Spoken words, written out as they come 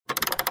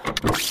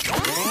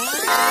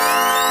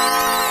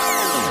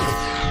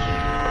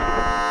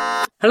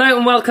Hello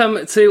and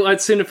welcome to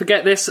I'd Sooner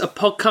Forget This, a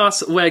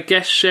podcast where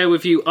guests share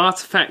with you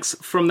artefacts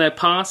from their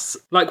past.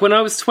 Like when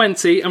I was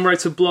 20 and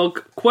wrote a blog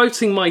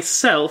quoting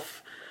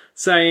myself,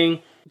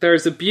 saying, "There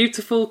is a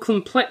beautiful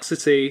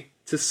complexity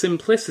to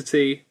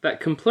simplicity that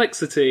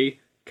complexity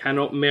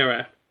cannot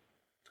mirror."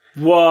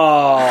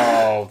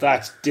 Whoa,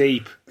 that's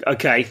deep.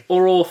 Okay.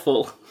 Or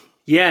awful.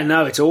 Yeah,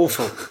 no, it's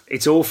awful.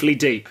 It's awfully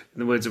deep, in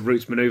the words of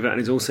Roots Maneuver, and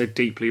it's also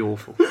deeply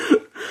awful.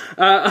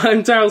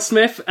 I'm Daryl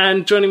Smith,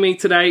 and joining me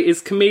today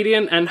is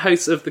comedian and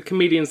host of the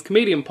Comedian's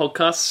Comedian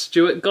podcast,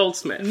 Stuart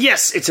Goldsmith.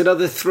 Yes, it's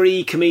another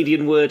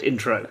 3-comedian word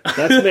intro.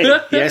 That's me.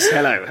 Yes,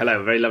 hello.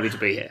 Hello, very lovely to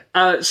be here.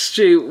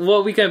 Stu, what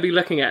are we going to be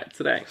looking at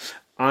today?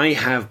 I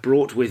have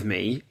brought with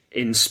me,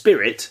 in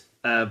spirit,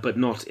 but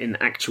not in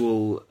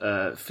actual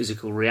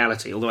physical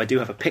reality, although I do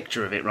have a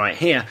picture of it right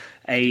here,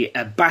 a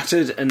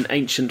battered and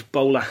ancient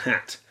bowler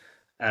hat.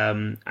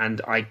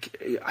 And I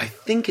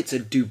think it's a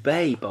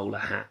Dubai bowler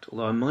hat,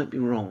 although I might be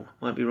wrong.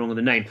 Might be wrong with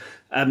the name.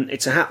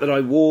 It's a hat that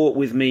I wore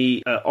with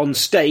me on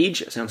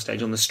stage,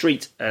 soundstage, on the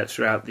street,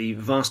 throughout the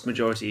vast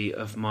majority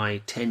of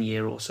my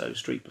 10-year or so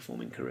street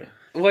performing career.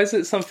 Why is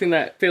it something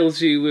that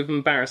fills you with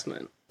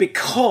embarrassment?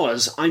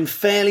 Because I'm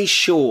fairly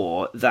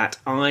sure that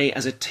I,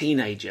 as a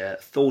teenager,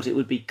 thought it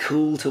would be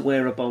cool to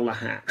wear a bowler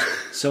hat.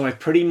 So I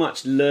pretty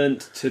much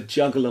learnt to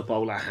juggle a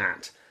bowler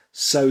hat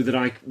so that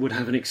I would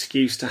have an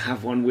excuse to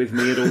have one with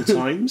me at all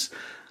times.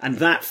 And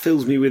that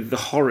fills me with the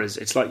horrors.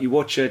 It's like you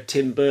watch a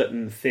Tim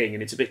Burton thing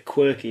and it's a bit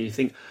quirky. And you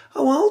think,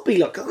 oh, I'll be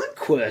like, I'm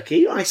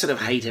quirky. I sort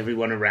of hate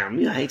everyone around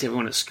me. I hate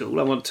everyone at school.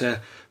 I want to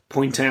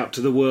point out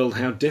to the world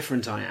how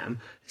different I am.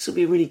 This will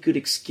be a really good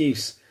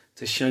excuse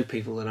to show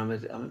people that I'm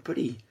a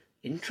pretty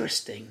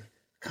interesting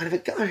kind of a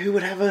guy who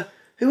would have a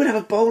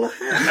bowler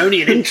hat.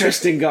 Only an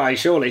interesting guy,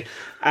 surely.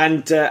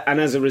 And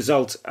as a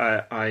result,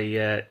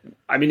 I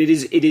mean, it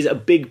is a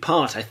big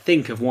part, I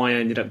think, of why I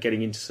ended up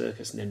getting into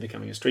circus and then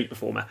becoming a street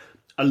performer.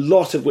 A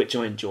lot of which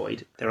I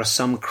enjoyed. There are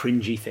some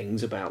cringy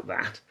things about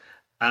that.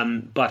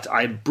 But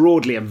I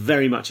broadly am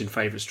very much in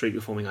favour of street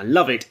performing. I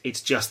love it.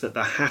 It's just that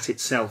the hat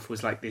itself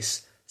was like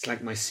this. It's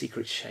like my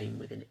secret shame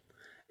within it.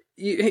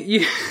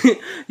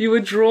 You were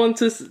drawn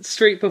to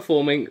street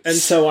performing, and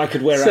so I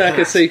could wear a circus,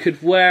 hat. so you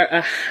could wear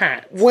a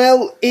hat.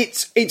 Well,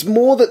 it's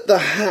more that the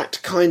hat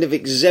kind of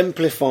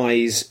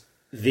exemplifies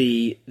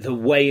the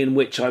way in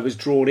which I was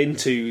drawn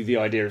into the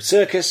idea of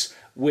circus,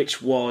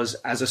 which was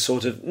as a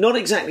sort of not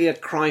exactly a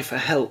cry for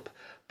help,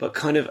 but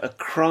kind of a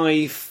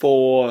cry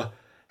for,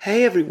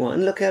 "Hey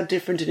everyone, look how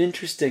different and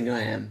interesting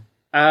I am."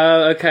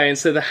 Okay, and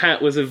so the hat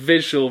was a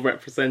visual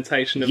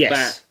representation of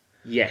that.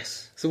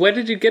 Yes. So where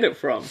did you get it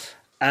from?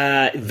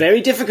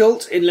 Very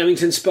difficult in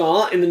Leamington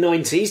Spa in the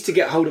 90s to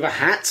get hold of a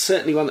hat,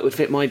 certainly one that would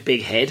fit my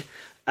big head.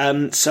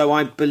 So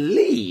I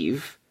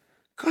believe,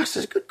 gosh,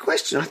 that's a good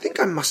question. I think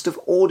I must have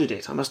ordered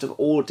it. I must have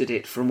ordered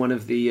it from one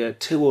of the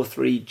 2 or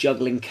 3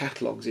 juggling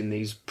catalogues in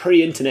these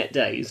pre-internet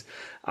days.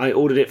 I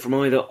ordered it from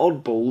either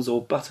Oddballs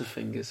or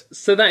Butterfingers.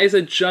 So that is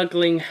a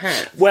juggling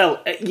hat?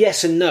 Well,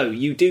 yes and no.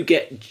 You do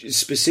get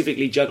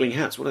specifically juggling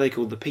hats. What are they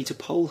called? The Peter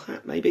Pole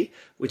hat, maybe?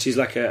 Which is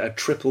like a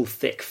triple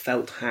thick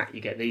felt hat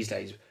you get these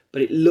days.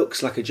 But it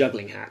looks like a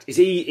juggling hat. It's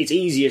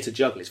easier to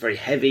juggle. It's very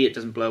heavy. It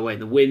doesn't blow away in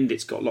the wind.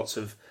 It's got lots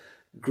of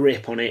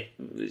grip on it.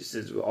 This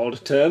is an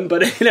odd term,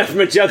 but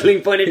from a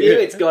juggling point of view,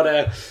 it's got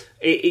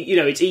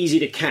it's easy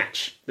to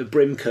catch. The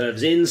brim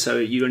curves in, so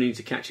you only need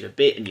to catch it a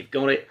bit, and you've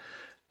got it.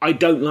 I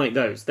don't like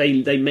those.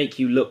 They make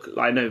you look.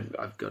 I know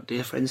I've got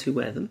dear friends who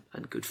wear them,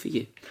 and good for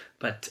you.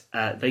 But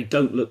they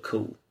don't look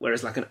cool.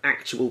 Whereas like an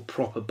actual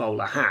proper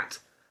bowler hat,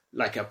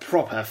 like a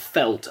proper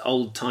felt,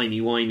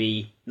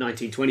 old-timey-wimey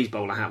 1920s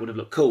bowler hat would have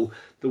looked cool.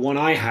 The one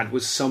I had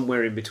was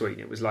somewhere in between.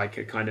 It was like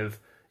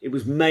it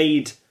was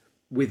made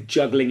with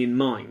juggling in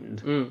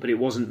mind, but it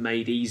wasn't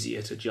made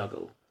easier to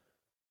juggle.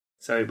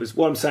 So it was,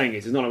 what I'm saying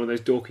is, it's not like one of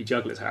those dorky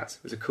jugglers hats.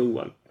 It was a cool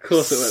one. Of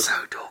course it was. So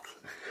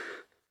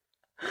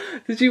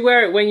dorky. Did you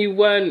wear it when you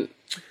weren't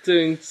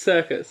doing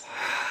circus?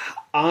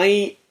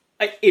 I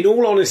in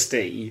all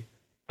honesty,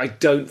 I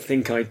don't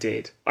think I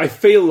did. I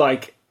feel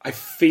like I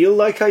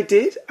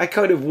did. I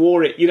kind of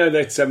wore it. You know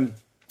that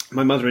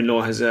my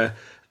mother-in-law has a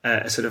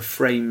sort of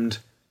framed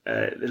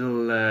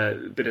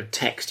little bit of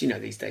text. You know,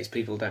 these days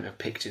people don't have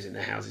pictures in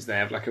their houses; they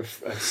have like a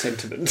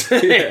sentiment. Yeah.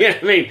 You know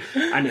what I mean?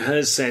 And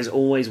hers says,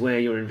 "Always wear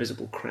your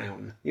invisible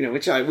crown." You know,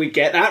 which we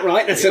get that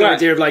right. That's an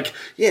idea of like,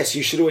 yes,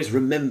 you should always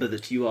remember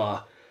that you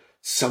are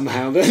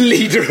somehow the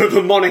leader of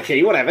a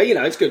monarchy. Whatever. You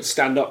know, it's good to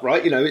stand up,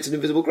 right? You know, it's an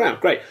invisible crown.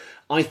 Great.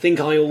 I think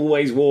I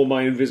always wore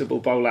my invisible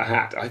bowler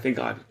hat. I think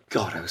I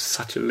was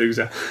such a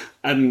loser.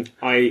 I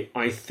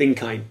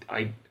think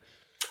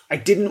I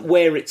didn't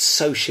wear it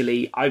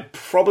socially. I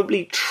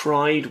probably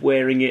tried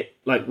wearing it,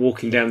 like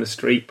walking down the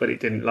street, but it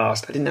didn't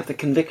last. I didn't have the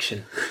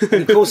conviction.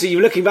 And of course,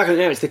 you're looking back on it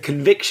now, it's the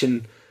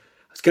conviction.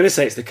 I was going to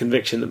say it's the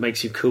conviction that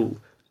makes you cool.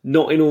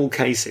 Not in all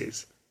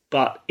cases.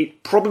 But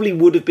it probably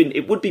would have been,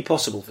 it would be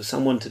possible for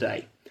someone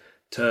today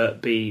to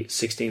be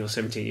 16 or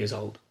 17 years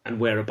old and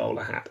wear a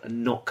bowler hat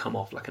and not come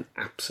off like an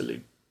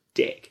absolute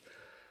dick.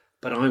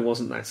 But I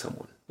wasn't that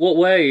someone. What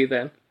were you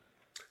then?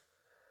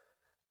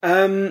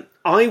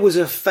 I was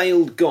a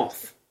failed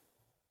goth.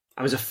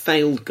 I was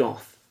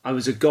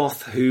a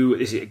goth who,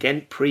 is it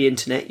again,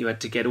 pre-internet, you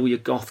had to get all your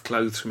goth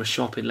clothes from a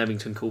shop in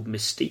Leamington called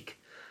Mystique.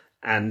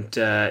 And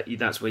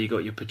that's where you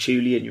got your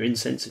patchouli and your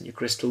incense and your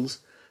crystals.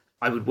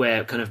 I would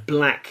wear kind of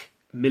black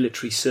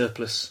military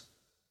surplus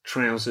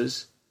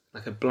trousers,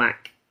 like a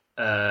black,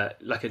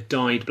 like a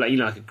dyed black,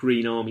 like a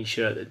green army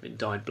shirt that had been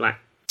dyed black.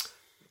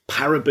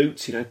 Para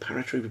boots,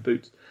 paratrooper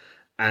boots.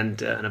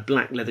 And a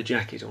black leather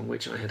jacket on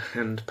which I had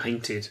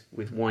hand-painted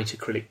with white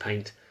acrylic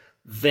paint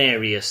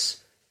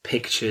various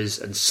pictures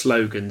and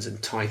slogans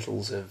and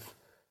titles of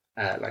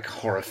like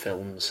horror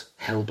films.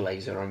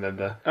 Hellblazer, I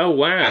remember. Oh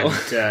wow!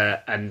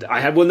 And I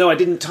had I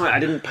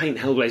didn't paint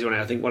Hellblazer on it.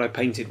 I think what I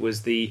painted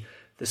was the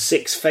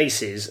 6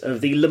 faces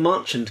of the Le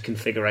Marchand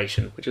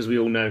configuration, which, as we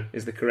all know,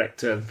 is the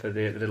correct term for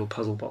the little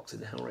puzzle box in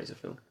the Hellraiser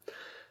film.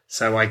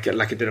 So I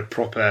did a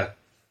proper.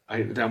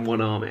 Down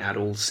one arm, it had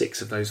all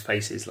 6 of those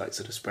faces, like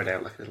sort of spread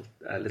out like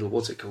a little.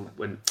 What's it called?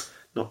 When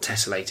not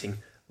tessellating,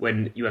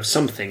 when you have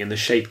something and the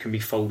shape can be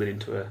folded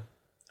into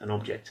an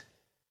object.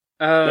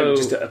 Oh, like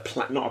just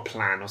not a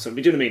plan or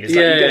something. Do you know what I mean? It's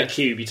like you get a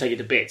cube, you take it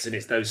to bits, and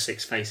it's those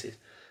 6 faces.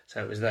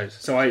 So it was those.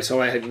 So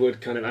I had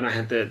and I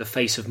had the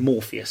face of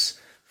Morpheus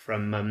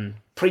from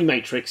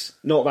pre-Matrix,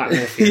 not that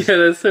Morpheus. Yeah,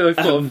 that's so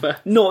fun.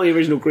 Not the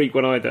original Greek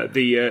one either.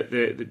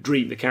 The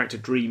dream, the character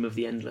Dream of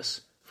the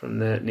Endless from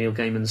the Neil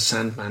Gaiman's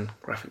Sandman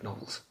graphic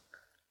novels,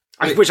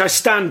 which I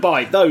stand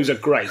by. Those are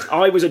great.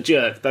 I was a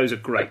jerk. Those are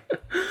great.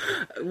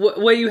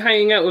 Were you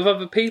hanging out with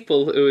other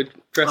people who were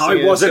dressing?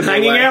 I wasn't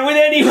hanging out with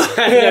anyone.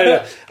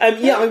 No.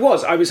 Yeah, I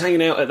was. I was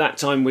hanging out at that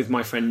time with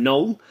my friend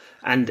Noel,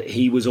 and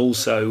he was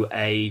also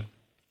a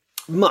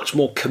much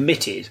more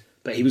committed.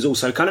 But he was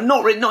also kind of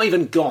not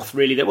even goth,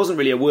 really. There wasn't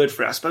really a word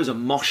for it. I suppose a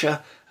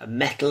mosher, a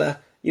metaler,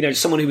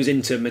 someone who was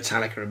into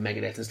Metallica and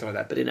Megadeth and stuff like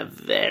that, but in a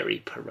very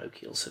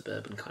parochial,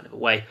 suburban kind of a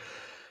way.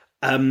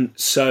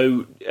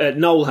 So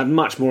Noel had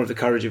much more of the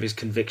courage of his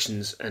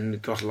convictions and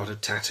got a lot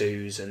of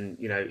tattoos, and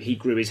he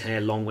grew his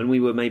hair long. When we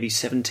were maybe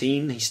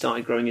 17, he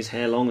started growing his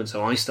hair long, and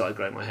so I started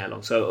growing my hair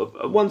long. So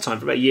at one time,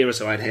 for about a year or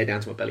so, I had hair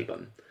down to my belly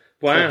button.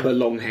 Wow. Proper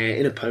long hair,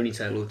 in a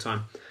ponytail all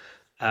the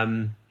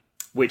time.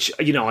 Which,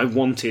 I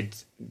wanted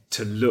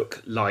to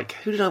look like...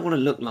 Who did I want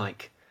to look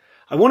like?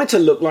 I wanted to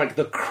look like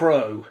The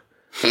Crow.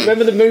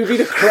 Remember the movie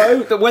The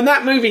Crow? When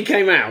that movie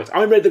came out,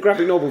 I read the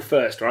graphic novel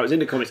first, right? I was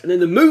into comics, and then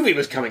the movie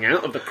was coming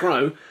out of The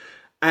Crow,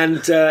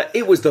 and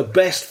it was the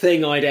best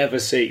thing I'd ever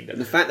seen.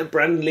 And the fact that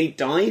Brandon Lee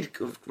died,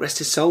 God rest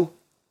his soul,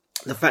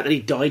 the fact that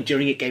he died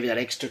during it gave it that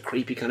extra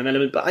creepy kind of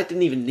element, but I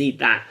didn't even need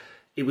that.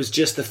 It was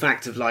just the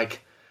fact of,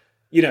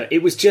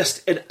 it was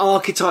just an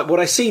archetype. What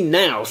I see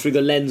now through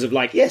the lens of,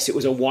 yes, it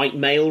was a white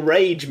male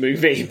rage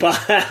movie,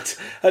 but at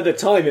the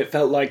time it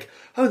felt like,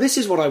 oh, this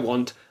is what I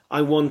want.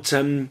 I want...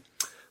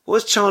 What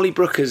was Charlie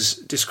Brooker's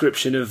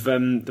description of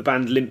the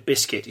band Limp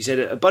Bizkit? He said,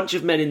 a bunch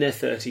of men in their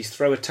 30s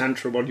throw a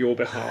tantrum on your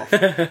behalf.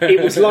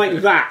 It was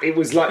like that. It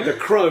was like The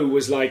Crow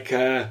was like,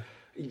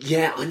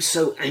 yeah, I'm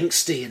so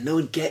angsty and no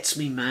one gets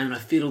me, man. I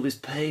feel all this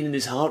pain and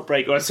this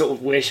heartbreak. Or I sort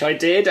of wish I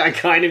did. I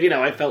kind of,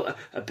 I felt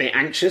a bit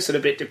anxious and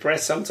a bit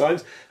depressed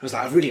sometimes. I was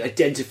like, I really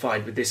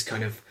identified with this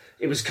kind of...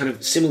 It was kind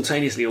of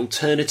simultaneously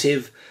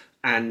alternative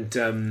and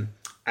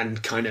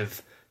kind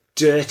of...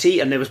 dirty,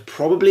 and there was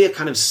probably a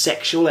kind of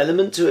sexual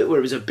element to it where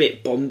it was a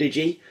bit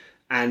bondagey,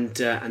 and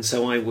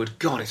so I would,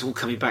 God, it's all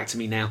coming back to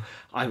me now.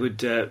 I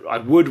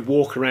would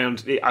walk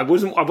around. I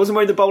wasn't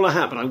wearing the bowler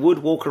hat, but I would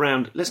walk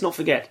around. Let's not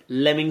forget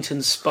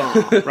Leamington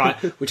Spa, right?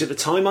 Which at the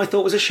time I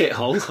thought was a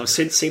shithole. I've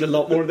since seen a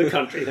lot more of the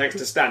country thanks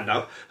to stand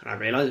up, and I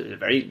realised it was a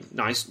very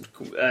nice,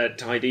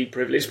 tidy,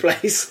 privileged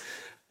place.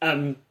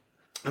 I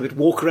would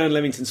walk around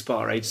Leamington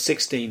Spa, age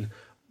 16.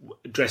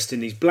 Dressed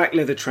in these black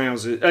leather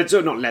trousers,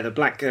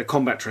 black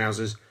combat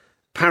trousers,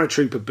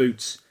 paratrooper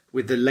boots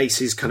with the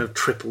laces kind of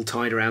triple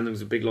tied around them, with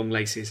the big long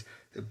laces,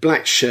 a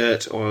black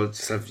shirt or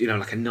sort of,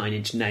 like a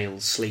 9-inch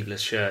nails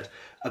sleeveless shirt,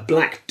 a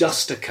black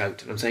duster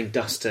coat, and I'm saying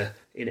duster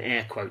in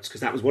air quotes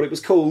because that was what it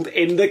was called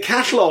in the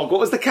catalogue.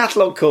 What was the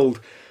catalogue called?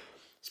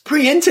 It's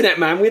pre-internet,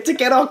 man. We had to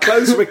get our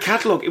clothes from a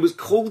catalogue. It was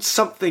called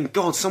something.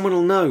 God, someone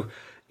will know.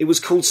 It was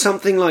called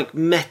something like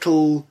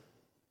metal...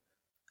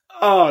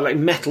 Oh, like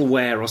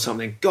metalware or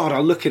something. God,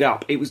 I'll look it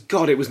up. It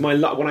was my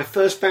luck. When I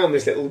first found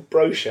this little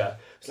brochure,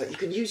 it's like, you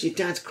can use your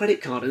dad's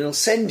credit card and they'll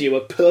send you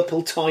a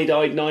purple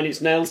tie-dyed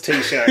 9-inch nails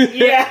t-shirt.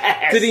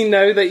 Yes! Did he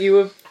know that you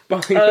were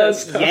buying that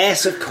stuff?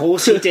 Yes, of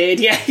course he did.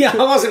 Yeah, I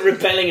wasn't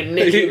rebelling and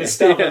nicking the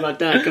stuff. I'm like,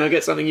 Dad, can I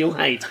get something you'll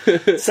hate?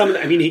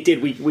 He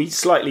did. We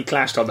slightly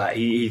clashed on that.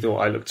 He thought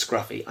I looked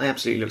scruffy. I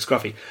absolutely looked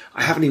scruffy.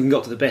 I haven't even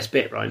got to the best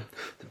bit, right?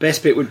 The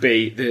best bit would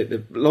be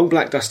the long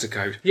black duster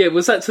coat. Yeah,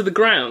 was that to the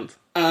ground?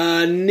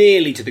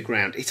 Nearly to the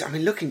ground.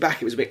 Looking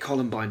back, it was a bit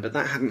Columbine, but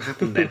that hadn't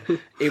happened then.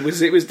 It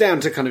was down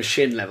to kind of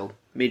shin level,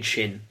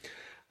 mid-shin.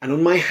 And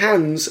on my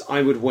hands,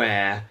 I would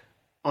wear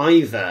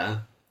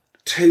either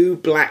 2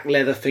 black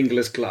leather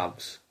fingerless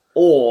gloves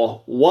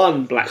or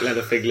one black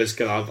leather fingerless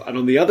glove, and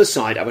on the other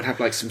side I would have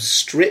like some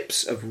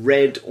strips of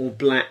red or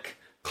black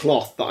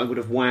cloth that I would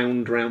have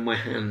wound around my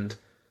hand.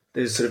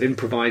 There's sort of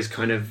improvised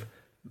kind of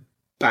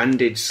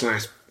bandage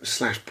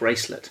slash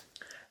bracelet.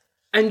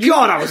 And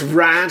God, I was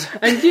rad.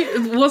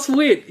 And what's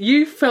weird,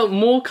 you felt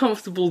more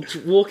comfortable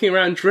walking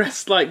around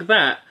dressed like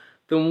that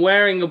than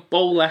wearing a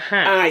bowler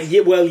hat.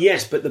 Yeah, well,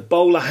 yes, but the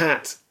bowler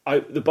hat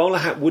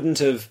wouldn't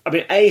have. I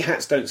mean,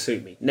 hats don't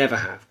suit me. Never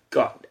have.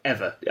 God,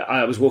 ever.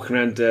 I was walking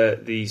around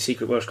the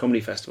Secret Welsh Comedy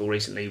Festival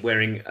recently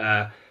wearing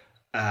a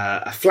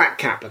flat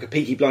cap, like a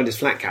Peaky Blinders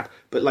flat cap,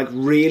 but like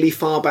really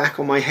far back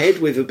on my head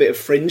with a bit of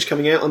fringe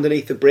coming out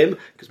underneath the brim,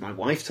 because my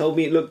wife told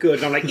me it looked good.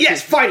 And I'm like,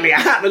 yes, finally, a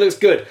hat that looks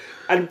good.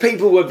 And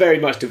people were very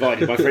much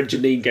divided. My friend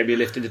Janine gave me a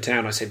lift into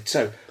town. I said,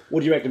 so,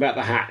 what do you reckon about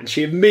the hat? And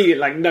she immediately,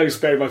 like, no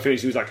sparing my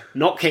feelings, she was like,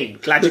 not keen.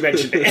 Glad you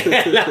mentioned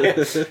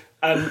it.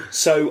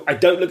 So I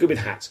don't look good with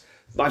hats.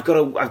 But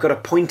I've got a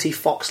pointy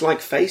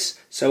fox-like face,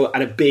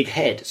 and a big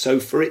head. So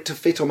for it to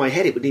fit on my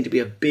head, it would need to be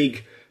a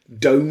big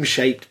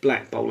dome-shaped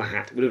black bowler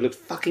hat. It would have looked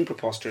fucking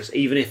preposterous,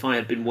 even if I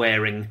had been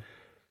wearing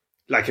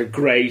like a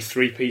grey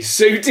three-piece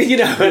suit, and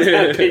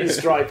a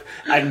pinstripe,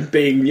 and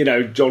being,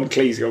 John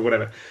Cleese or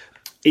whatever.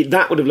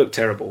 That would have looked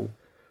terrible.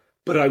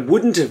 But I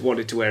wouldn't have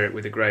wanted to wear it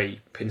with a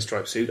grey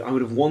pinstripe suit. I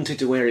would have wanted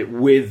to wear it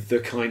with the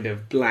kind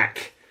of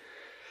black,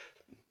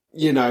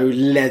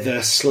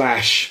 leather /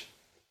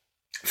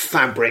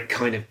 fabric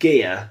kind of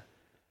gear.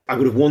 I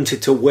would have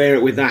wanted to wear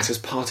it with that as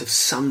part of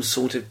some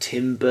sort of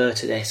Tim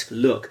Burton-esque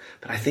look.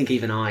 But I think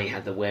even I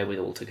had the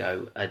wherewithal to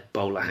go, a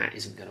bowler hat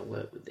isn't going to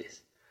work with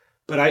this.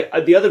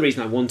 But the other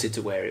reason I wanted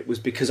to wear it was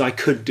because I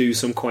could do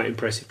some quite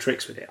impressive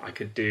tricks with it. I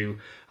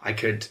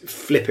could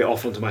flip it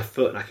off onto my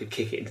foot and I could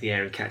kick it into the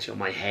air and catch it on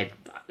my head,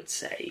 I would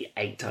say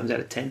 8 times out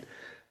of 10.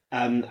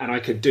 And I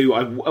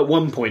at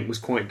one point was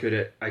quite good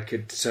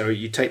at, so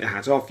you take the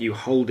hat off, you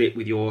hold it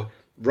with your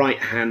right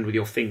hand with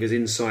your fingers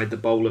inside the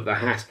bowl of the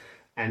hat,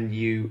 and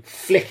you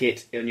flick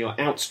it in your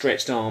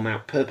outstretched arm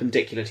out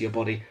perpendicular to your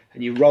body,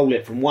 and you roll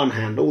it from one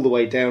hand all the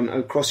way down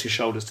across your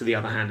shoulders to the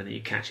other hand, and then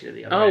you catch it at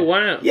the other end. Oh,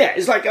 wow. Yeah,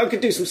 it's like I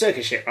could do some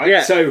circus shit, right?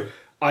 Yeah. So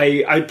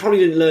I probably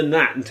didn't learn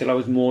that until I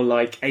was more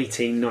like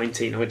 18,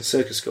 19. I went to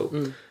circus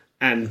school,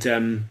 and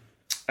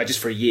just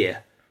for a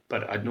year,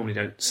 but I normally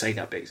don't say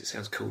that bit because it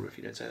sounds cooler if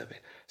you don't say that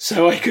bit.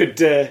 So I could...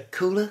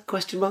 cooler?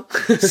 Question mark?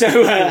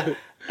 So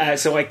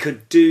I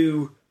could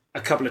do a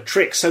couple of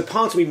tricks. So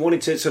part of me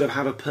wanted to sort of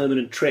have a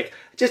permanent trick,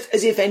 just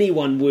as if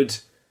anyone would,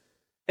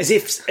 as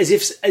if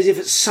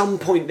at some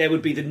point there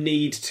would be the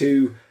need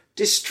to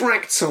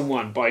distract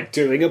someone by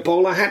doing a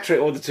bowler hat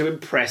trick or to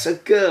impress a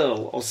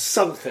girl or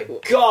something.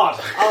 God,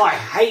 I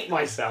hate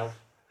myself.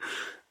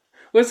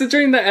 Was the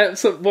dream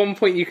that at one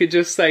point you could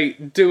just say,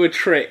 do a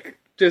trick,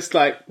 just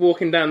like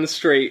walking down the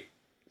street,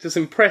 just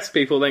impress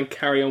people, then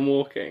carry on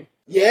walking?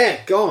 Yeah,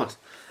 God.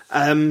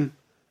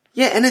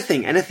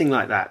 Anything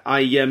like that.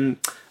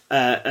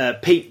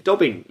 Pete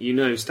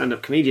Dobbing,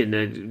 stand-up comedian,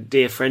 a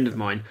dear friend of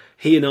mine,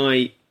 he and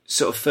I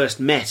sort of first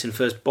met and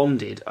first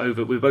bonded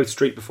over, we were both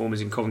street performers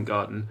in Covent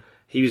Garden.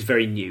 He was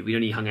very new, we'd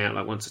only hung out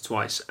like once or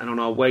twice, and on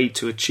our way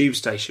to a tube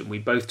station we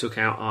both took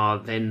out our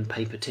then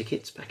paper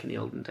tickets back in the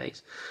olden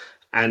days,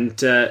 and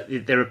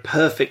they're a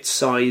perfect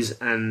size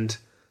and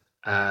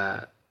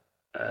not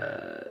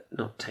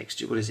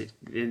texture, what is it,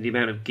 the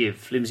amount of give,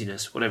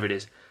 flimsiness, whatever it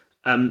is.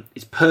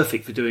 It's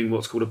perfect for doing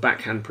what's called a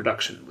backhand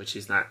production, which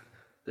is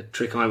the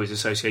trick I always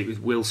associate with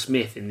Will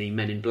Smith in the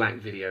Men in Black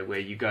video, where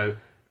you go,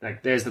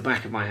 like, there's the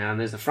back of my hand,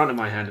 there's the front of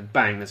my hand, and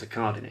bang, there's a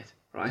card in it,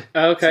 right?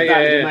 Okay, so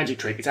that is a magic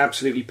trick. It's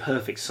absolutely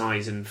perfect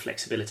size and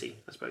flexibility,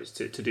 I suppose,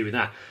 to do with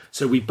that.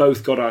 So we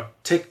both got our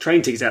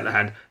train tickets out of the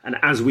hand, and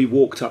as we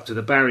walked up to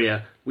the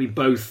barrier, we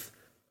both,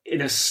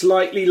 in a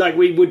slightly, like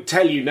we would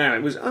tell you now, I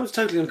was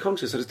totally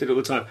unconscious, I just did it all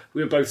the time.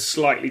 We were both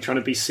slightly trying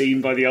to be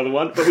seen by the other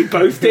one, but we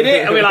both did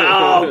it, and we were like,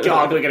 oh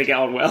God, we're going to get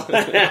on well.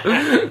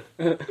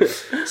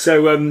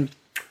 So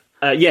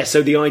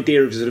the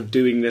idea of sort of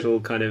doing little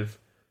kind of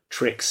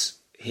tricks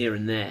here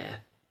and there,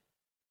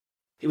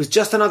 it was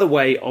just another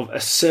way of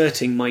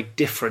asserting my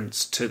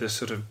difference to the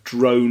sort of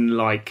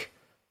drone-like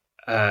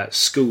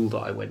school that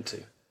I went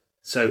to.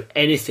 So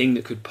anything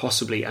that could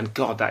possibly, and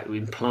God, that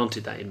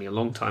implanted that in me a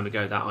long time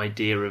ago, that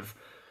idea of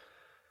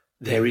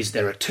there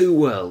are two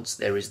worlds.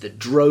 There is the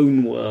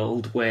drone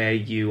world where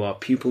you are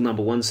pupil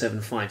number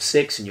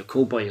 1756 and you're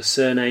called by your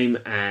surname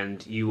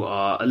and you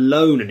are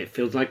alone and it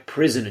feels like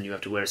prison and you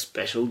have to wear a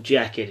special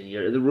jacket and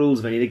you're the rules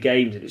of any of the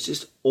games and it's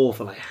just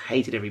awful. I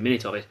hated every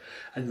minute of it.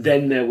 And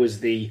then there was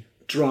the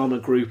drama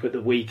group at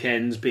the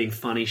weekends being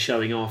funny,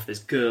 showing off. There's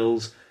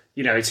girls,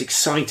 it's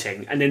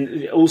exciting. And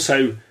then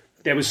also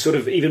there was sort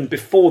of, even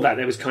before that,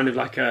 there was kind of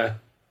like a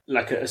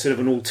sort of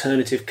an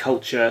alternative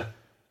culture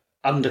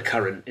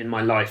undercurrent in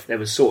my life. There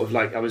was sort of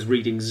like I was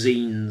reading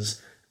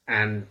zines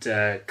and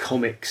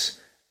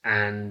comics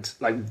and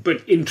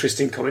but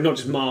interesting comics, not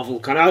just Marvel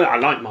kind of. I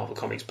like Marvel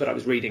comics, but I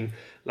was reading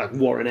like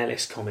Warren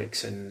Ellis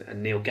comics and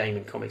Neil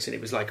Gaiman comics, and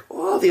it was like,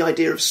 the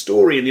idea of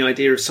story and the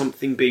idea of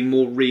something being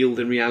more real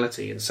than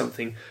reality and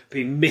something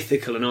being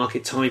mythical and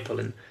archetypal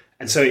and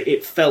And so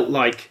it felt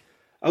like,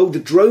 oh, the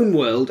drone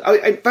world.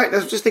 In fact, I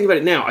was just thinking about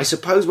it now. I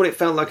suppose what it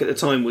felt like at the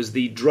time was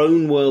the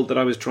drone world that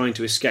I was trying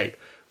to escape.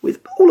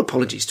 With all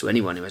apologies to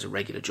anyone who has a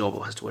regular job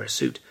or has to wear a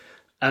suit.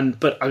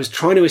 But I was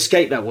trying to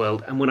escape that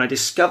world. And when I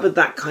discovered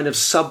that kind of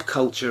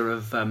subculture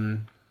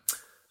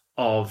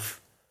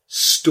of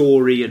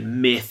story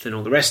and myth and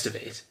all the rest of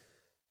it,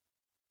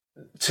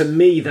 to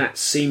me, that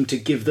seemed to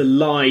give the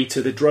lie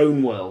to the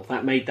drone world.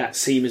 That made that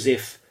seem as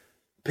if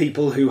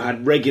people who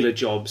had regular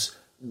jobs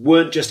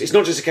weren't just... It's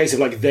not just a case of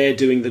like they're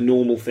doing the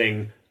normal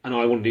thing and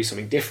I want to do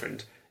something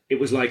different. It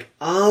was like,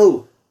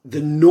 oh,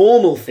 the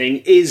normal thing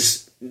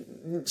is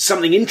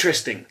something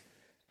interesting.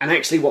 And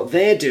actually what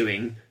they're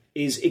doing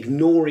is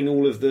ignoring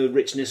all of the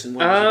richness and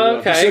wonders of the world.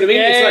 Okay. You see what I mean?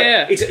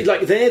 Yeah, it's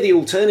like they're the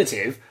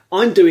alternative.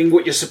 I'm doing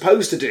what you're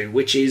supposed to do,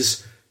 which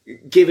is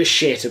give a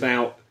shit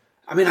about...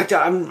 I mean,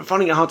 I'm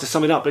finding it hard to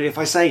sum it up, but if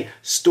I say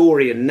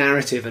story and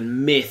narrative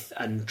and myth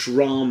and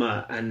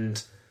drama,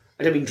 and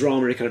I don't mean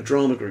drama in a kind of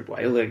drama group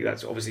way, although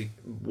that's obviously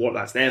what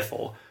that's there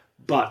for,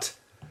 but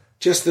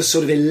just the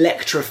sort of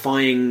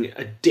electrifying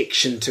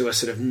addiction to a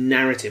sort of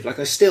narrative. Like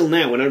I still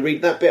now, when I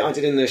read that bit I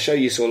did in the show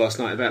you saw last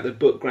night about the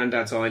book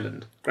Grandpa's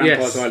Island,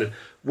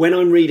 when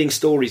I'm reading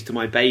stories to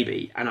my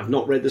baby, and I've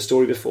not read the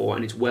story before,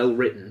 and it's well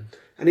written,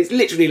 and it's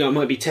literally like,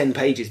 might be 10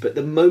 pages, but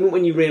the moment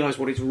when you realise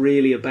what it's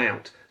really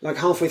about, like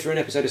halfway through an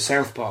episode of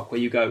South Park where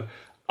you go,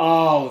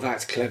 oh,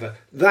 that's clever.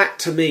 That,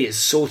 to me, is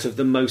sort of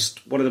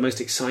one of the most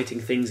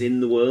exciting things in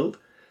the world.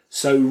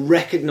 So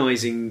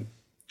recognising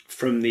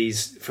from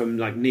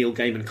like Neil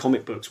Gaiman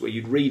comic books where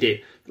you'd read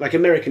it, like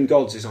American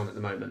Gods is on at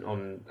the moment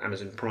on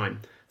Amazon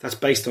Prime. That's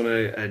based on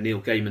a Neil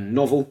Gaiman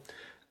novel,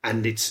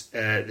 and it's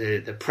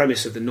the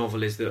premise of the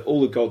novel is that all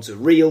the gods are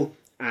real,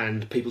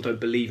 and people don't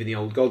believe in the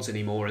old gods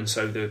anymore, and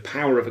so the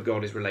power of a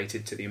god is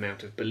related to the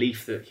amount of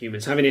belief that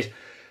humans have in it.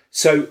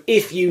 So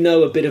if you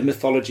know a bit of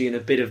mythology and a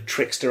bit of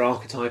trickster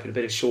archetype and a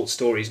bit of short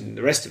stories and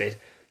the rest of it,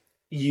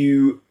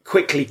 you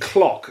quickly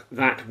clock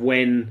that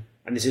when,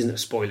 and this isn't a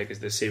spoiler because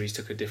the series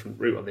took a different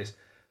route on this,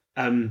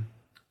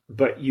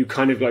 but you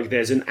kind of like,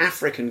 there's an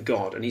African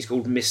god and he's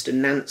called Mr.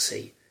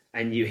 Nancy,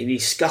 and he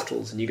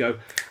scuttles and you go,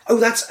 oh,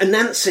 that's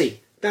Anansi.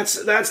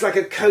 That's like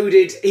a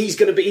coded. He's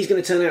going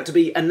to turn out to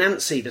be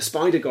Anansi, the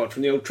spider god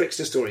from the old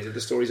trickster stories of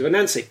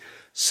Anansi.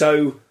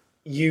 So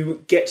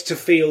you get to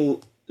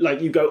feel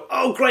like you go,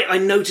 oh great, I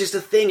noticed a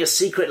thing, a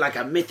secret, like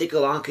a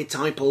mythical,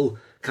 archetypal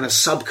kind of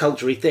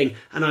subculture thing,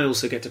 and I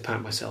also get to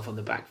pat myself on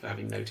the back for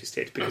having noticed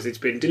it because it's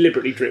been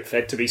deliberately drip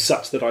fed to be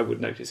such that I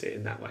would notice it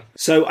in that way.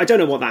 So I don't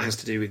know what that has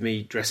to do with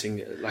me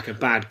dressing like a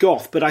bad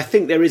goth, but I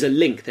think there is a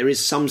link. There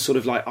is some sort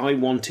of like, I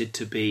wanted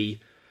to be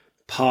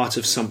part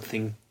of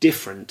something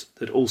different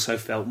that also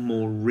felt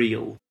more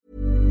real.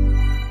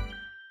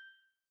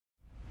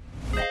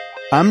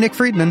 I'm Nick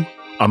Friedman.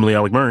 I'm Lee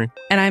Alec Murray.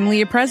 And I'm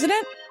Leah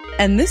President.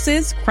 And this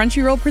is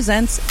Crunchyroll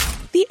Presents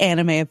The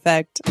Anime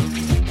Effect.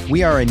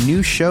 We are a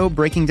new show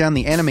breaking down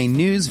the anime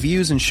news,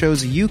 views, and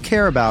shows you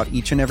care about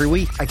each and every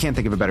week. I can't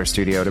think of a better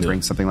studio to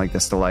bring something like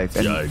this to life.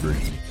 And yeah, I agree.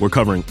 We're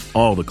covering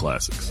all the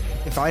classics.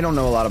 If I don't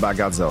know a lot about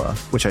Godzilla,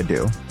 which I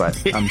do,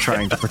 but I'm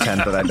trying to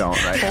pretend that I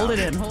don't right Hold now. it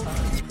in, hold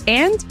it.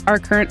 And our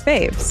current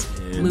faves.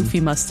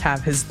 Luffy must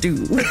have his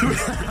due.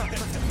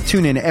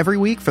 Tune in every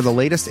week for the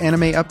latest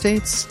anime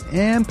updates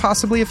and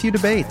possibly a few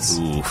debates.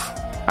 Oof.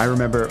 I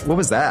remember, what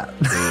was that?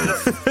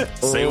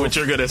 Say what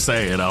you're going to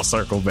say and I'll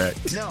circle back.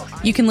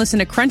 You can listen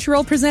to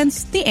Crunchyroll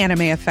Presents The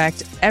Anime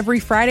Effect every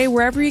Friday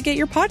wherever you get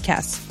your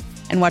podcasts.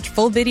 And watch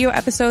full video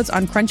episodes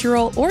on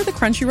Crunchyroll or the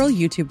Crunchyroll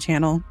YouTube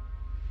channel.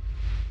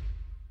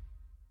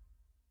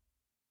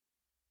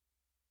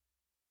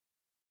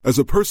 As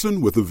a person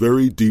with a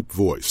very deep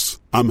voice,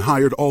 I'm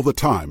hired all the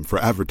time for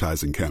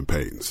advertising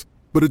campaigns.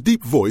 But a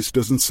deep voice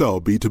doesn't sell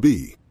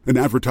B2B, and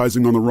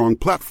advertising on the wrong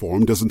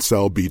platform doesn't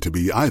sell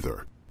B2B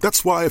either.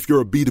 That's why if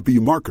you're a B2B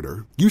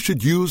marketer, you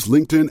should use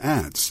LinkedIn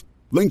ads.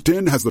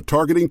 LinkedIn has the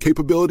targeting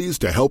capabilities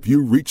to help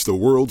you reach the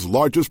world's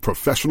largest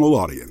professional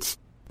audience.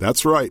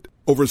 That's right,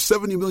 over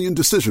 70 million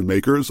decision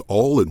makers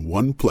all in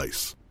one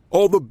place.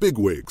 All the big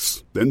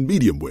wigs, then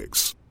medium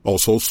wigs,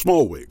 also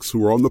small wigs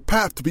who are on the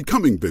path to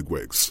becoming big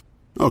wigs.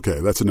 Okay,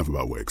 that's enough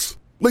about wigs.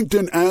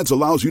 LinkedIn ads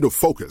allows you to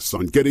focus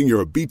on getting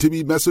your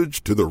B2B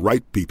message to the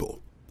right people.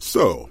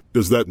 So,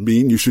 does that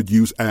mean you should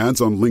use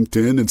ads on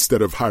LinkedIn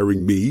instead of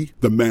hiring me,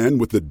 the man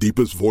with the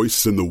deepest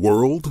voice in the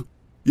world?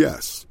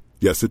 Yes.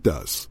 Yes, it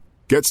does.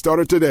 Get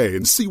started today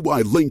and see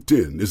why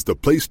LinkedIn is the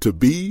place to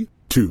be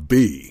to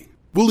be.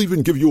 We'll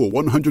even give you a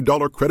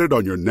 $100 credit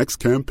on your next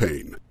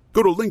campaign.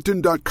 Go to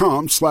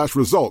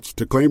linkedin.com/results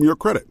to claim your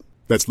credit.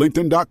 That's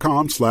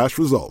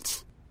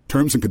linkedin.com/results.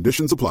 Terms and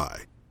conditions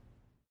apply.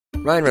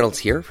 Ryan Reynolds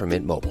here from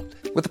Mint Mobile.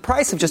 With the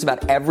price of just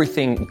about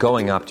everything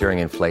going up during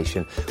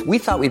inflation, we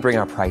thought we'd bring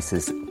our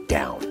prices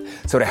down.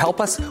 So to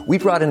help us, we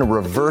brought in a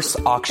reverse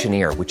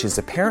auctioneer, which is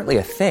apparently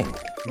a thing.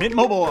 Mint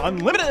Mobile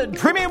Unlimited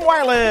Premium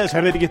Wireless.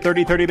 How to get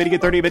 30, 30, bit to get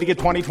 30, bit to get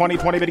 20, 20,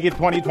 20, bit to get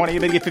 20, 20,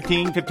 bit to get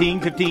 15,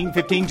 15, 15,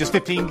 15, just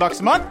 $15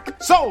 a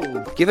month?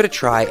 Sold! Give it a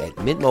try at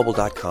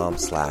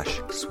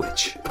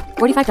mintmobile.com/switch.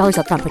 $45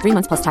 up front for 3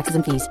 months plus taxes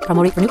and fees.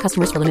 Promo rate for new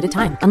customers for limited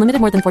time. Unlimited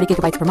more than 40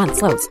 gigabytes per month.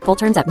 Slows full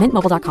terms at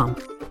mintmobile.com.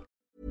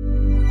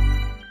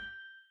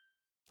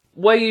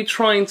 Were you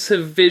trying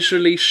to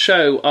visually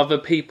show other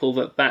people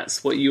that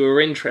that's what you were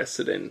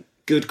interested in?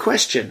 Good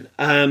question.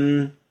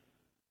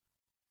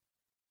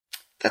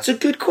 That's a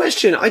good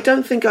question. I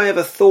don't think I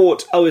ever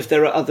thought, if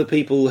there are other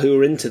people who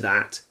are into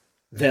that,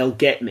 they'll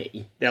get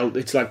me.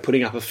 It's like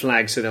putting up a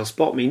flag so they'll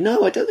spot me.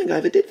 No, I don't think I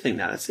ever did think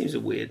that. That seems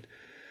weird.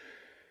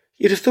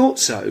 You'd have thought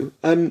so.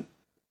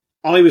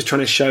 I was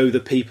trying to show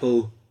the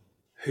people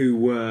who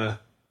were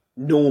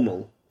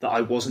normal that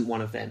I wasn't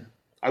one of them.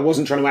 I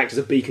wasn't trying to act as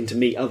a beacon to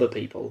meet other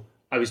people.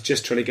 I was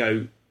just trying to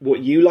go,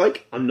 what you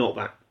like, I'm not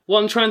that. Well,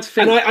 I'm trying to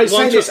think... And I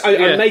say this,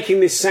 I'm making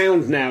this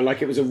sound now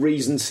like it was a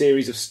reasoned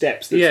series of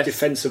steps that's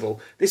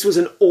defensible. This was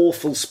an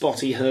awful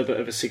spotty Herbert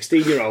of a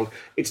 16-year-old.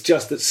 It's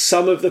just that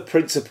some of the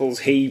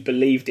principles he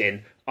believed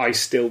in, I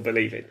still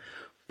believe in.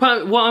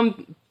 But what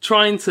I'm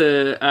trying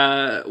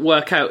to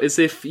work out is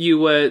if you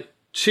were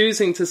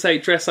choosing to say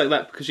dress like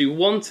that because you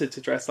wanted to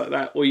dress like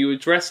that, or you were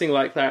dressing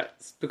like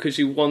that because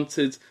you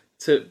wanted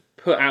to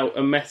put out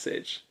a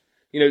message.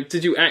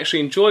 Did you actually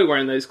enjoy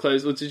wearing those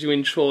clothes, or did you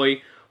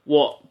enjoy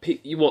what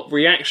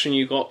reaction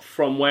you got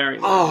from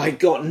wearing them? I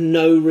got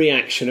no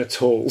reaction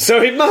at all.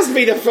 So it must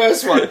be the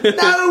first one.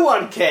 No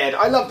one cared.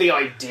 I love the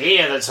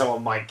idea that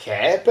someone might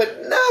care,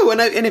 but no.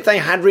 And if they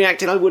had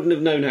reacted, I wouldn't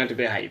have known how to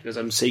behave, because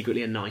I'm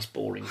secretly a nice,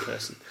 boring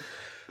person.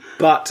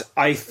 But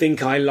I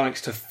think I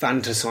liked to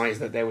fantasize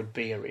that there would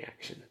be a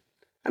reaction.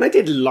 And I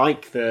did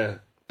like the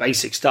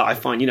basic stuff. I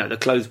find, the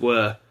clothes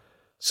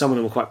some of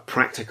them were quite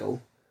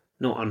practical.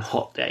 Not on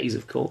hot days,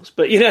 of course.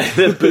 But,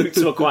 the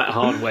boots were quite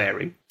hard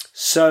wearing.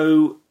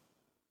 So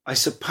I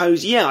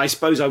suppose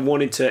I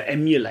wanted to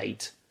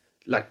emulate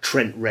like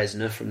Trent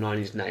Reznor from Nine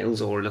Inch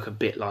Nails, or look a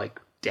bit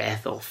like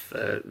Death off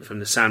from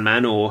the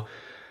Sandman,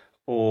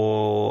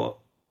 or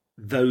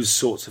those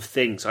sorts of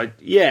things. I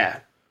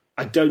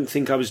don't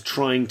think I was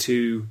trying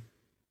to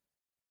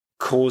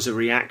cause a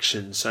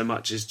reaction so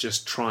much as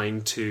just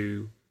trying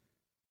to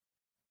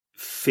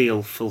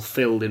feel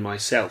fulfilled in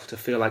myself, to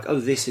feel like,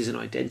 this is an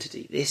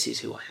identity. This is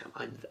who I am.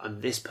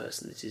 I'm this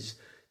person. This is,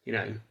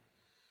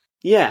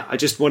 I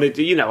just wanted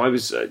to, I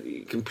was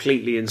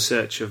completely in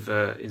search of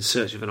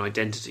an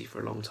identity for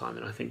a long time,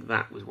 and I think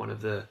that was one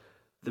of the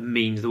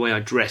means, the way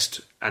I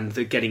dressed, and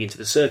the getting into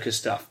the circus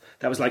stuff.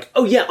 That was like,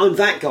 I'm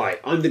that guy.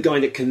 I'm the guy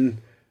that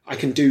I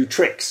can do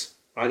tricks.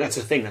 Right, that's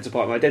a thing. That's a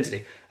part of my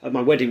identity. At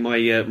my wedding,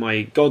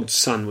 my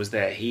godson was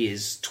there. He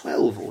is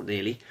 12 or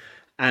nearly,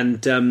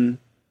 and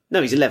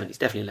no, he's 11. He's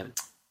definitely 11.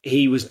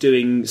 He was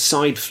doing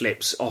side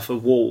flips off a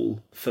wall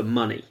for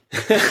money.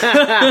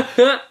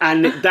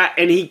 and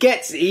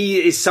he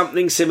is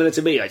something similar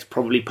to me. It's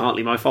probably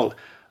partly my fault.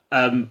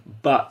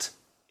 But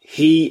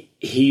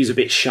he's a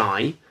bit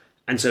shy,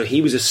 and so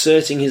he was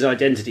asserting his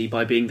identity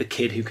by being the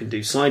kid who can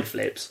do side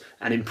flips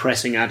and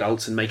impressing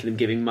adults and making them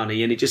give him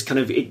money, and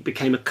it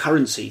became a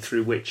currency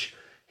through which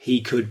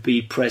he could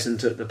be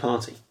present at the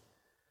party.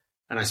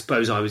 And I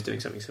suppose I was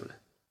doing something similar.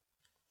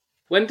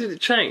 When did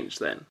it change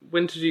then?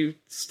 When did you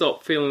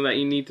stop feeling that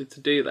you needed to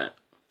do that?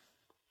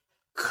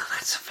 God,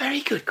 that's a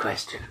very good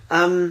question.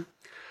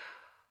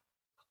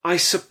 I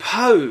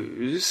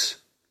suppose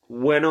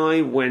when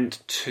I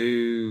was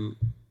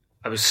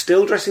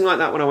still dressing like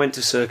that when I went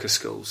to circus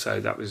school.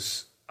 So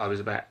I was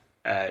about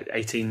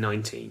 18,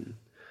 19.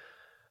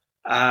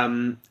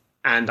 And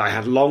I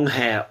had long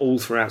hair all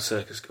throughout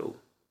circus school.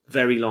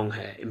 Very long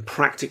hair,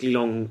 impractically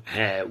long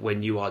hair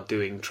when you are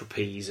doing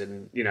trapeze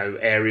and,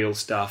 aerial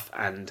stuff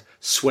and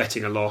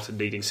sweating a lot and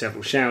needing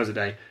several showers a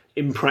day.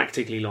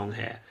 Impractically long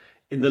hair.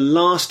 In the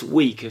last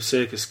week of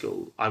circus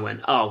school, I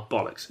went,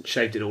 bollocks, and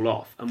shaved it all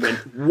off. And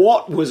went,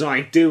 what was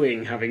I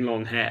doing having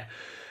long hair?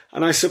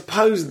 And I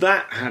suppose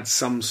that had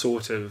some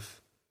sort of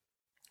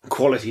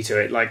quality to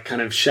it, like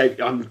kind of shape.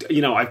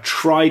 I've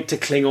tried to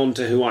cling on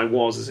to who I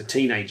was as a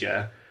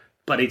teenager,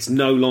 but it's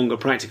no longer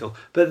practical.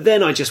 But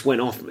then I just went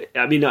off.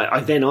 I mean,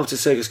 I then, after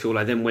circus school,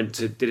 I then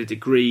did a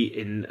degree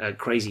in a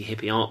crazy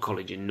hippie art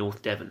college in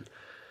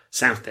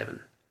South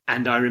Devon.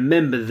 And I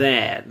remember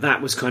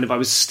that was I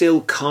was still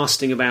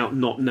casting about,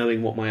 not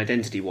knowing what my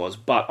identity was,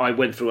 but I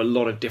went through a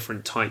lot of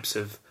different types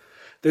of...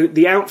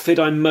 The outfit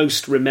I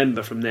most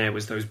remember from there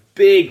was those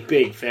big,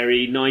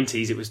 very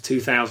 90s. It was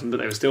 2000, but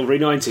they were still very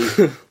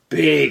 90s.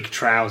 Big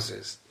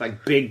trousers,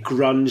 like big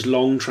grunge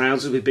long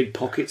trousers with big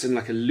pockets and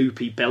like a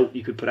loopy belt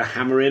you could put a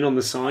hammer in on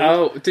the side.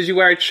 Oh, did you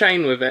wear a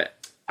chain with it?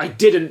 I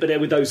didn't, but they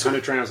were those kind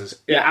of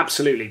trousers. Yeah,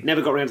 absolutely.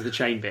 Never got around to the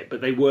chain bit, but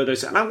they were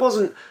those. And I was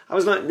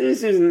like,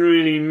 this isn't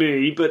really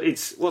me, but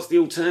what's the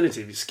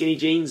alternative? Skinny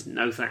jeans?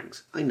 No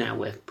thanks. I now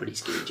wear pretty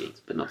skinny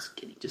jeans, but not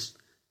skinny, just,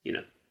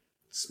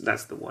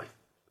 that's the wife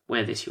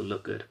wear this, you'll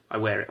look good. I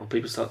wear it, or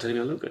people start telling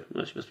me I look good.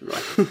 Well, she must be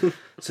right.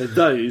 So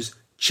those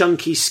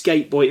chunky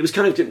skate boy, it was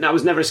kind of, I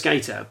was never a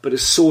skater, but a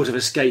sort of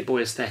a skate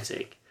boy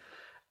aesthetic.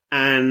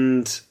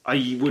 And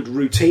I would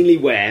routinely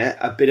wear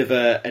a bit of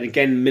an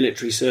again,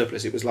 military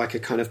surplus. It was like a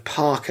kind of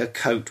Parker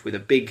coat with a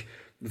big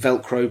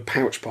Velcro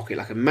pouch pocket,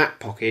 like a map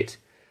pocket.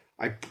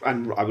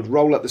 And I would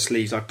roll up the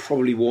sleeves. I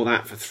probably wore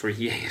that for 3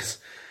 years.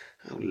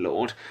 Oh,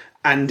 Lord.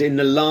 And in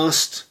the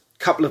last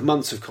couple of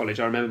months of college,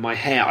 I remember my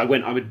hair, I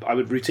would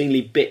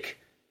routinely bick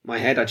my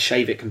head. I'd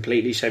shave it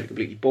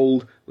completely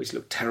bald, which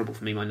looked terrible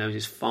for me. My nose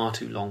is far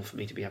too long for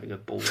me to be having a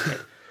bald head.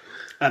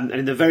 And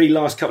in the very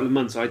last couple of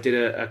months, I did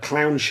a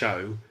clown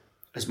show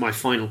as my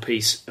final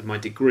piece of my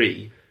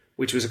degree,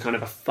 which was a kind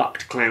of a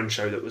fucked clown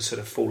show that was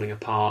sort of falling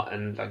apart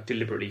and like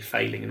deliberately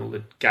failing, and all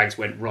the gags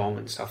went wrong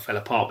and stuff fell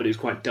apart, but it was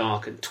quite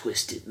dark and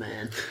twisted,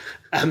 man.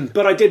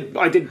 But I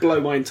did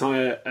blow my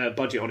entire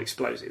budget on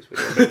explosives, which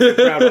I'm very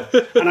proud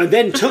of. And I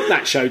then took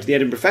that show to the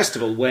Edinburgh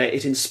Festival, where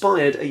it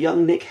inspired a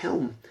young Nick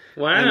Helm.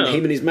 Wow. And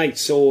him and his mates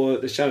saw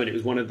the show, and it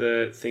was one of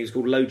the things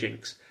called Low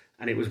Jinks,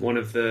 and it was one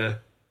of the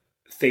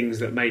things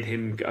that made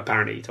him,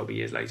 apparently he told me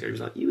years later, he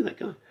was like, you were that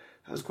guy.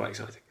 That was quite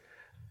exciting.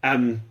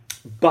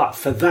 But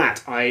for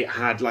that, I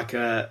had like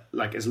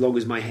as long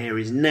as my hair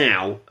is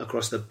now,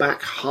 across the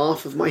back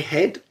half of my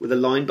head with a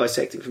line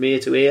bisecting from ear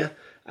to ear,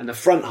 and the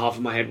front half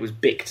of my head was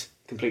bicked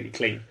completely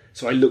clean.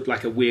 So I looked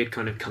like a weird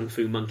kind of kung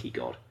fu monkey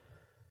god.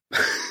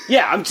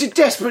 Yeah, I'm just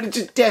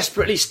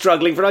desperately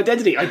struggling for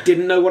identity. I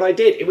didn't know what I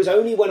did. It was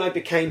only when I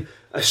became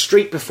a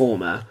street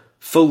performer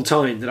full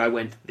time that I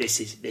went, this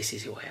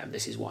is who I am,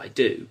 this is what I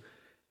do.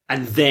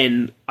 And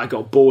then I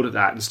got bored of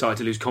that and started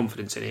to lose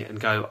confidence in it and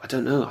go, I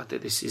don't know,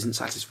 this isn't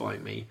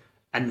satisfying me.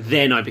 And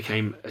then I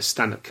became a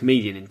stand-up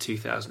comedian in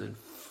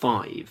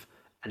 2005.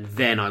 And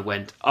then I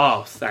went,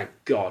 oh, thank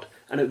God.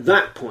 And at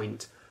that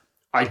point,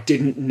 I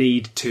didn't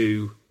need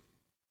to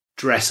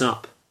dress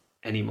up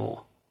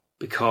anymore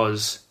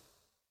because,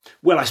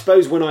 well, I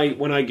suppose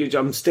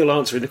I'm still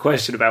answering the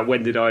question about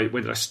when did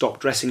I stop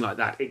dressing like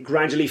that. It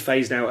gradually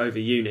phased out over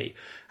uni.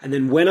 And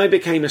then when I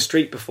became a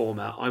street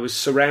performer, I was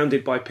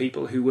surrounded by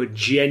people who were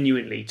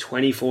genuinely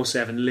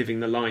 24/7 living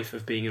the life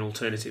of being an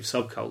alternative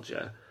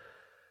subculture.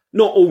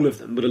 Not all of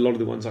them, but a lot of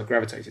the ones I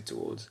gravitated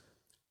towards.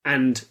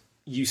 And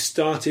you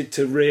started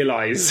to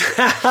realise,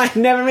 I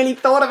never really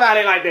thought about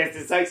it like this,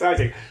 it's so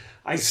exciting.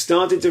 I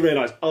started to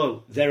realise,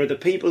 oh, there are the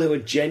people who are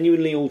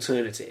genuinely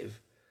alternative,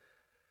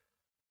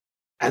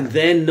 and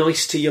they're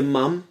nice to your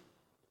mum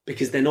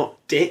because they're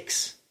not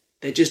dicks.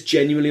 They're just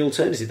genuinely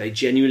alternative. They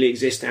genuinely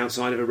exist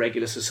outside of a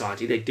regular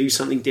society. They do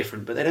something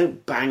different, but they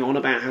don't bang on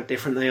about how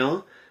different they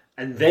are.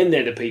 And then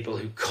they're the people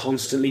who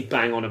constantly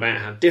bang on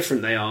about how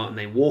different they are, and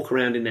they walk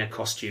around in their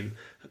costume.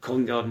 At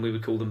Covent Garden, we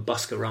would call them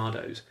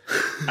buskerados.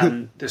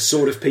 And the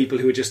sort of people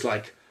who are just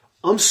like,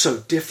 I'm so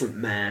different,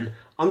 man.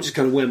 I'm just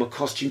going to wear my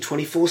costume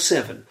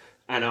 24/7.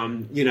 And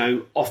I'm,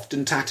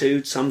 often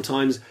tattooed,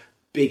 sometimes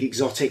big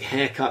exotic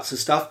haircuts and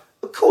stuff.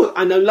 Of course,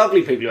 I know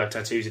lovely people who have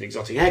tattoos and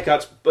exotic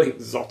haircuts, but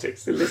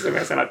exotics. Listen,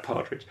 I sound like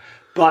Partridge.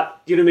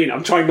 But, you know what I mean?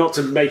 I'm trying not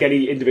to make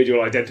any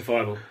individual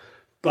identifiable.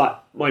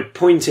 But my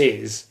point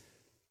is,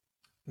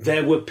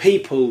 there were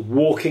people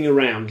walking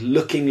around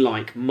looking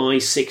like my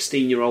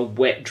 16-year-old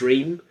wet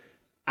dream,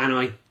 and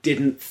I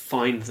didn't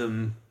find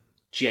them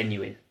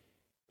genuine.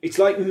 It's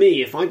like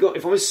me, if I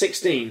was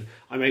 16,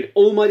 I made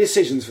all my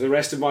decisions for the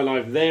rest of my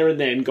life there and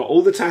then, got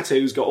all the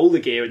tattoos, got all the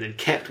gear, and then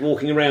kept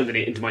walking around in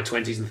it into my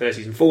 20s and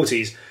 30s and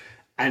 40s.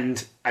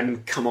 And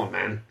come on,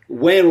 man,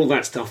 wear all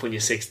that stuff when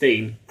you're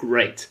 16,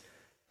 great.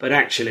 But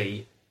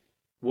actually,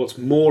 what's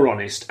more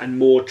honest and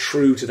more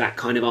true to that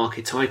kind of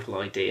archetypal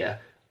idea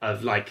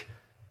of like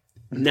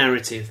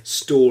narrative,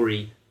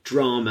 story,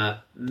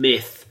 drama,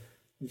 myth,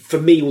 for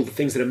me, all the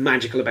things that are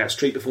magical about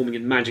street performing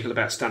and magical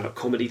about stand-up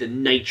comedy, the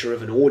nature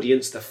of an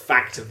audience, the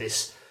fact of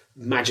this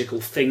magical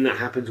thing that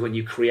happens when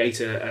you create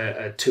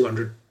a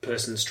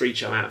 200-person street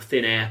show out of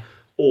thin air,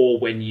 or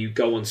when you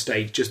go on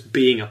stage just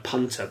being a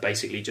punter,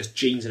 basically just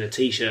jeans and a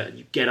t-shirt, and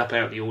you get up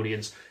out of the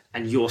audience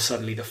and you're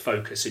suddenly the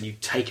focus and you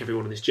take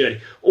everyone on this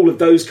journey. All of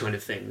those kind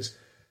of things,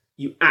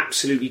 you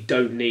absolutely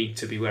don't need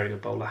to be wearing a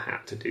bowler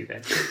hat to do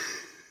that.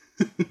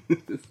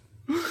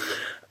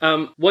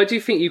 Why do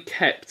you think you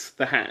kept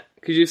the hat?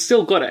 Because you've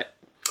still got it.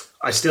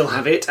 I still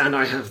have it, and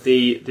I have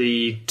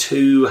the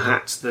two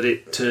hats that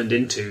it turned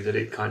into, that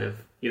it kind of,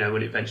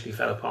 when it eventually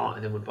fell apart,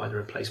 I then would buy the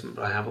replacement,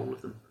 but I have all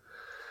of them.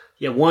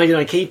 Yeah, why did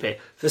I keep it?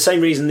 For the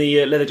same reason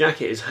the leather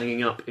jacket is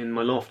hanging up in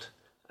my loft.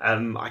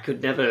 I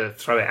could never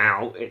throw it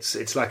out.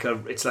 It's like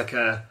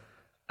a.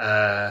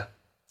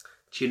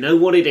 Do you know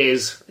what it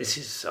is?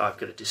 I've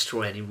got to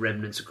destroy any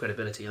remnants of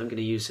credibility. I'm going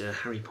to use a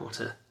Harry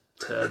Potter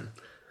term.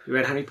 Have you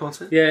read Harry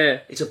Potter?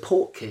 Yeah. It's a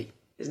port key,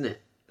 isn't it?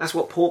 That's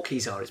what port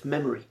keys are. It's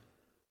memory.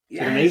 Yes. You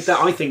know what I mean? That,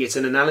 I think it's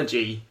an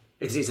analogy.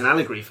 It's an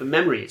allegory for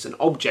memory. It's an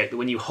object that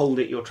when you hold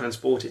it, you're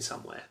transported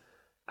somewhere.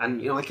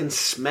 And, I can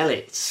smell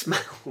it. It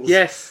smells.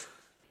 Yes.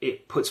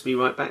 It puts me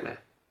right back there.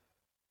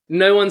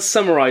 No one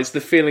summarised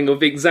the feeling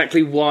of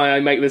exactly why I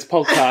make this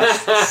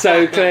podcast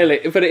so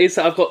clearly. But it is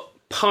that I've got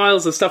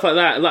piles of stuff like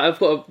that. Like I've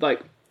got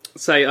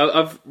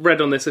I've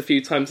read on this a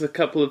few times, a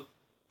couple of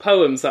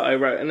poems that I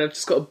wrote, and I've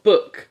just got a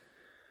book.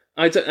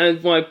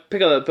 And when I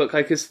pick up that book,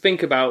 I just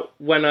think about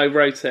when I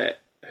wrote it,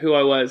 who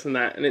I was and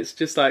that, and it's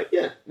just like,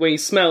 when you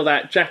smell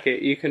that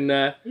jacket, you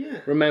can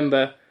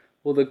remember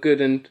all the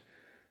good and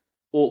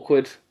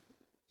awkward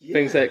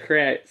things that it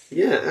creates.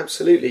 Yeah,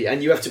 absolutely.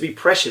 And you have to be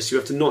precious. You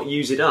have to not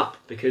use it up,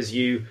 because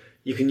you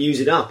can use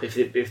it up if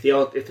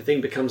the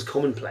thing becomes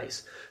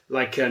commonplace.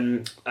 Like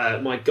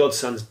my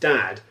godson's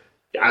dad,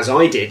 as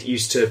I did,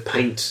 used to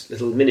paint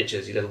little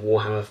miniatures,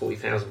 Warhammer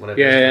 40,000,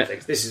 whatever.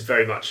 Things. This is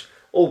very much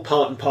all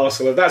part and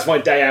parcel of, that's my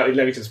day out in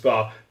Leamington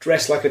Spa,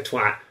 dress like a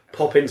twat,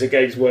 pop into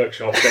Games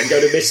Workshop, then go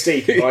to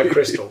Mystique and buy a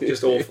crystal.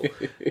 Just awful.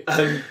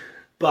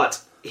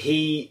 But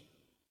I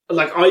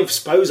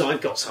suppose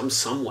I've got some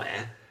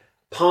somewhere.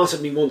 Part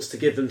of me wants to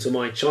give them to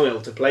my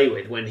child to play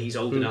with when he's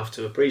old enough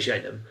to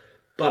appreciate them.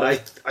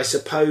 But I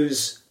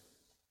suppose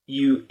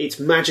it's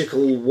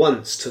magical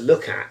once to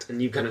look at,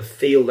 and you kind of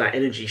feel that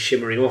energy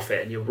shimmering off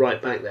it, and you're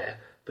right back there.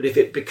 But if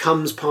it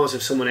becomes part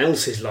of someone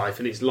else's life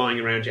and it's lying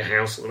around your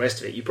house or the rest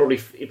of it, it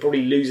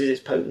probably loses its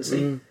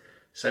potency.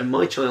 So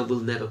my child will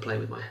never play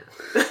with my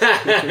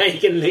hat. he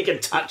can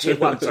touch it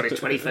once on his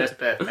 21st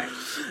birthday.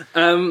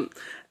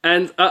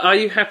 And are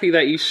you happy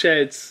that you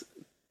shared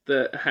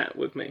the hat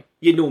with me?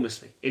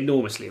 Enormously.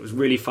 It was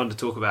really fun to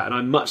talk about, and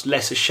I'm much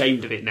less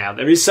ashamed of it now.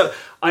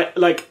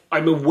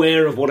 I'm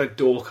aware of what a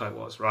dork I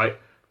was, right?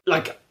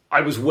 Like, I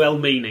was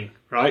well-meaning,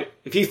 right?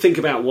 If you think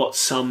about what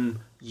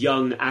some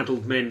young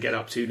adult men get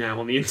up to now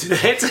on the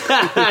internet,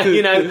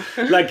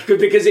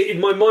 because in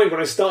my mind, when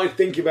I started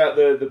thinking about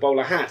the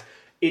bowler hat,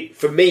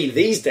 for me,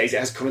 these days, it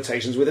has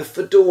connotations with a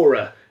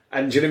fedora,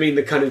 and do you know what I mean?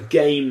 The kind of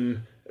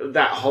game,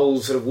 that whole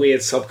sort of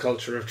weird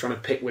subculture of trying to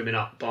pick women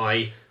up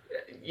by,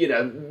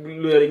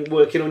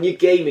 working on your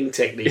gaming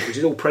technique, which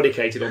is all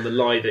predicated on the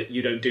lie that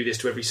you don't do this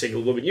to every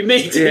single woman you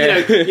meet.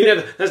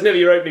 That's never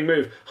your opening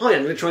move. Hi,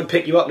 I'm going to try and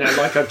pick you up now,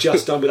 like I've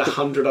just done with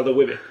 100 other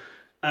women.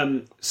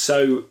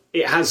 So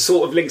it has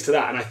sort of links to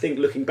that, and I think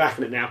looking back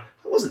on it now,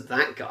 I wasn't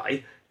that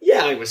guy.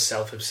 Yeah, I was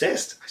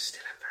self-obsessed. I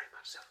still am very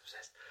much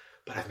self-obsessed,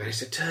 but I've managed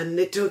to turn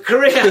it into a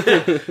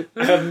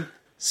career.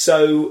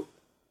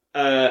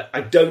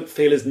 I don't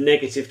feel as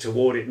negative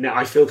toward it now.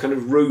 I feel kind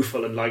of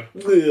rueful and like,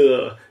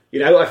 ugh.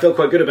 I feel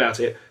quite good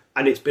about it,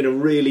 and it's been a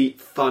really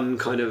fun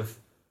kind of...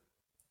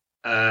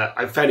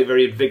 I found it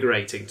very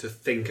invigorating to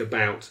think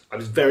about. I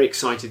was very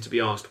excited to be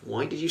asked,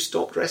 why did you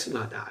stop dressing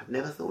like that? I've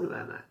never thought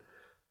about that.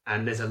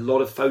 And there's a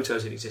lot of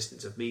photos in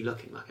existence of me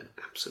looking like an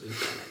absolute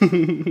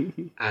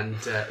bellend. And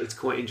it's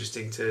quite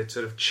interesting to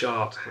sort of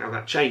chart how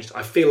that changed.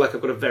 I feel like I've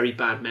got a very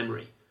bad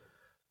memory.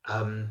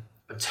 I'm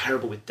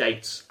terrible with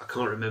dates. I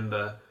can't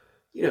remember...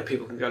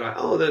 people can go like,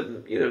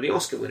 the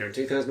Oscar winner in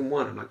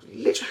 2001. I'm like,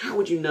 literally, how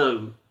would you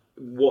know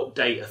what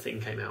date a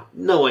thing came out?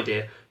 No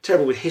idea.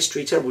 Terrible with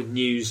history, terrible with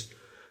news,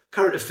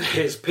 current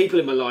affairs, people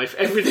in my life,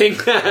 everything.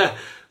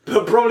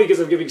 But probably because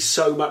I'm giving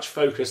so much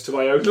focus to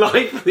my own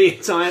life the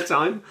entire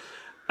time.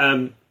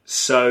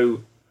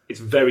 So it's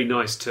very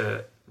nice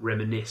to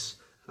reminisce.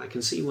 And I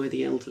can see why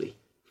the elderly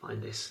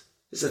find this.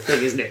 It's a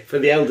thing, isn't it? For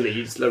the elderly,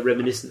 it's like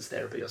reminiscence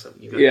therapy or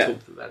something. You go and talk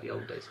to them about the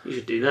old days. You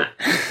should do that.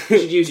 You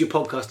should use your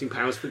podcasting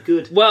powers for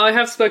good. Well, I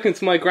have spoken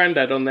to my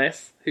granddad on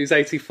this, who's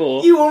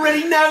 84. You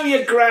already know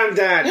your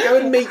granddad.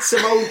 Go and meet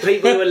some old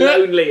people who are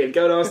lonely and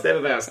go and ask them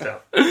about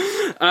stuff.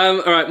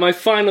 All right, my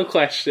final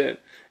question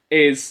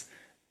is,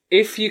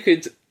 if you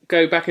could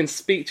go back and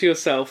speak to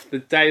yourself the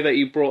day that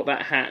you brought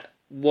that hat,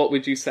 what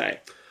would you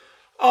say?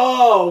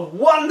 Oh,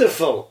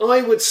 wonderful.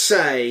 I would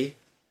say,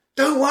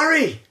 don't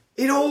worry.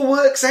 It all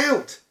works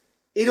out.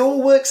 It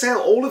all works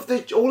out. All of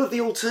the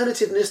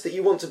alternativeness that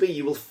you want to be,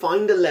 you will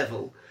find a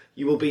level.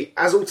 You will be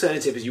as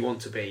alternative as you want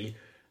to be,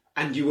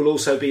 and you will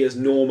also be as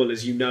normal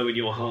as you know in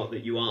your heart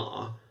that you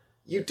are.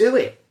 You do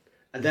it.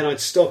 And then I'd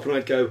stop and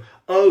I'd go,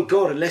 oh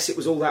God, unless it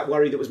was all that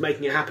worry that was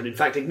making it happen. In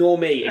fact, ignore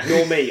me.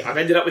 I've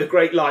ended up with a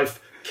great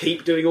life.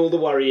 Keep doing all the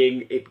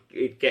worrying.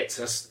 It gets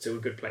us to a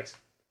good place.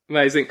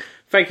 Amazing.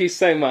 Thank you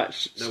so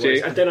much,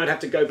 Stu. And then I'd have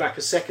to go back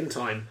a second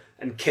time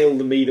and kill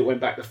the me that went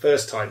back the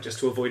first time, just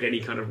to avoid any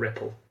kind of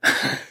ripple.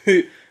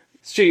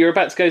 Stu, you're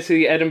about to go to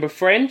the Edinburgh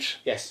Fringe.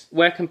 Yes.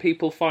 Where can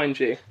people find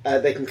you?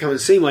 They can come and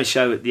see my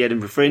show at the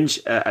Edinburgh Fringe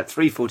at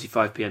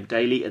 3:45pm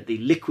daily at the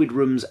Liquid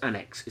Rooms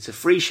Annex. It's a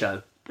free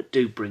show, but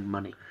do bring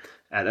money.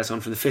 That's on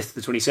from the 5th to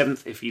the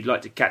 27th. If you'd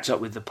like to catch up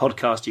with the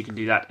podcast, you can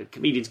do that at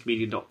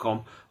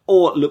comedianscomedian.com,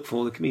 or look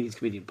for the Comedians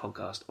Comedian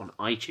podcast on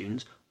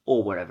iTunes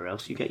or wherever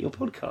else you get your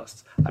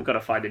podcasts. I've got to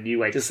find a new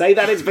way to say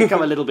that. It's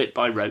become a little bit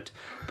by rote.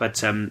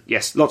 But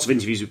yes, lots of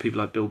interviews with people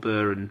like Bill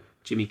Burr and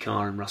Jimmy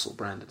Carr and Russell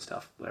Brand and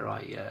stuff, where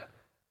I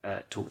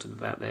talk to them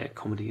about their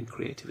comedy and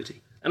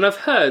creativity. And I've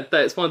heard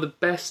that it's one of the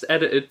best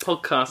edited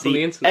podcasts on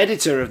the internet. The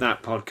editor of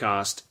that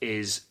podcast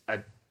is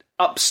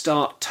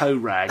upstart toe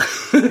rag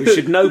who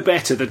should know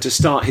better than to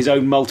start his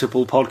own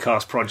multiple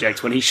podcast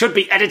project when he should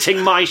be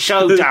editing my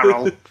show,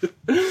 Daryl.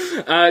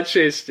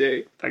 Cheers,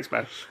 Stu. Thanks,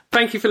 man.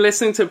 Thank you for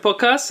listening to the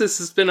podcast. This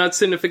has been I'd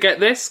Sooner Forget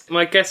This.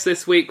 My guest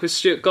this week was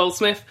Stuart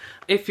Goldsmith.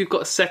 If you've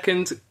got a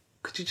second,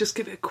 could you just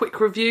give it a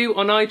quick review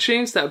on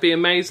iTunes? That would be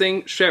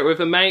amazing. Share it with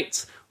a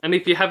mate. And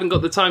if you haven't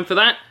got the time for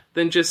that,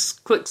 then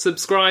just click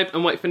subscribe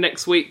and wait for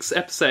next week's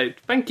episode.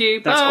 Thank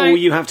you. That's Bye. all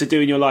you have to do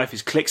in your life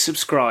is click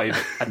subscribe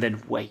and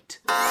then wait.